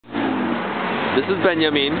This is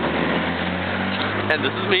Benjamin, and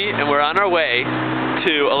this is me, and we're on our way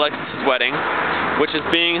to Alexis' wedding, which is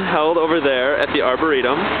being held over there at the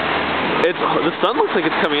Arboretum. The sun looks like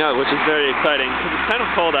it's coming out, which is very exciting, because it's kind of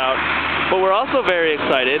cold out. But we're also very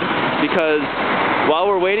excited because while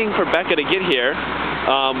we're waiting for Becca to get here,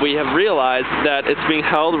 we have realized that it's being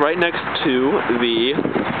held right next to the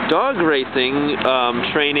dog racing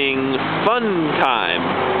training fun time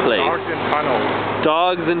place. Dogs and tunnels.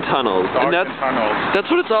 Dogs and tunnels. Dogs and and tunnels. That's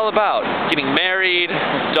what it's all about. Getting married,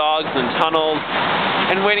 dogs and tunnels,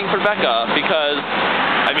 and waiting for Becca, because,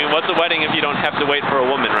 I mean, what's a wedding if you don't have to wait for a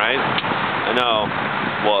woman, right? I know.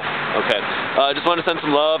 Woof. Okay. Just want to send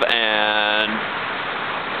some love, and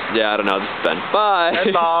yeah, I don't know. This is Ben. Bye.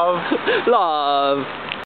 And love. Love.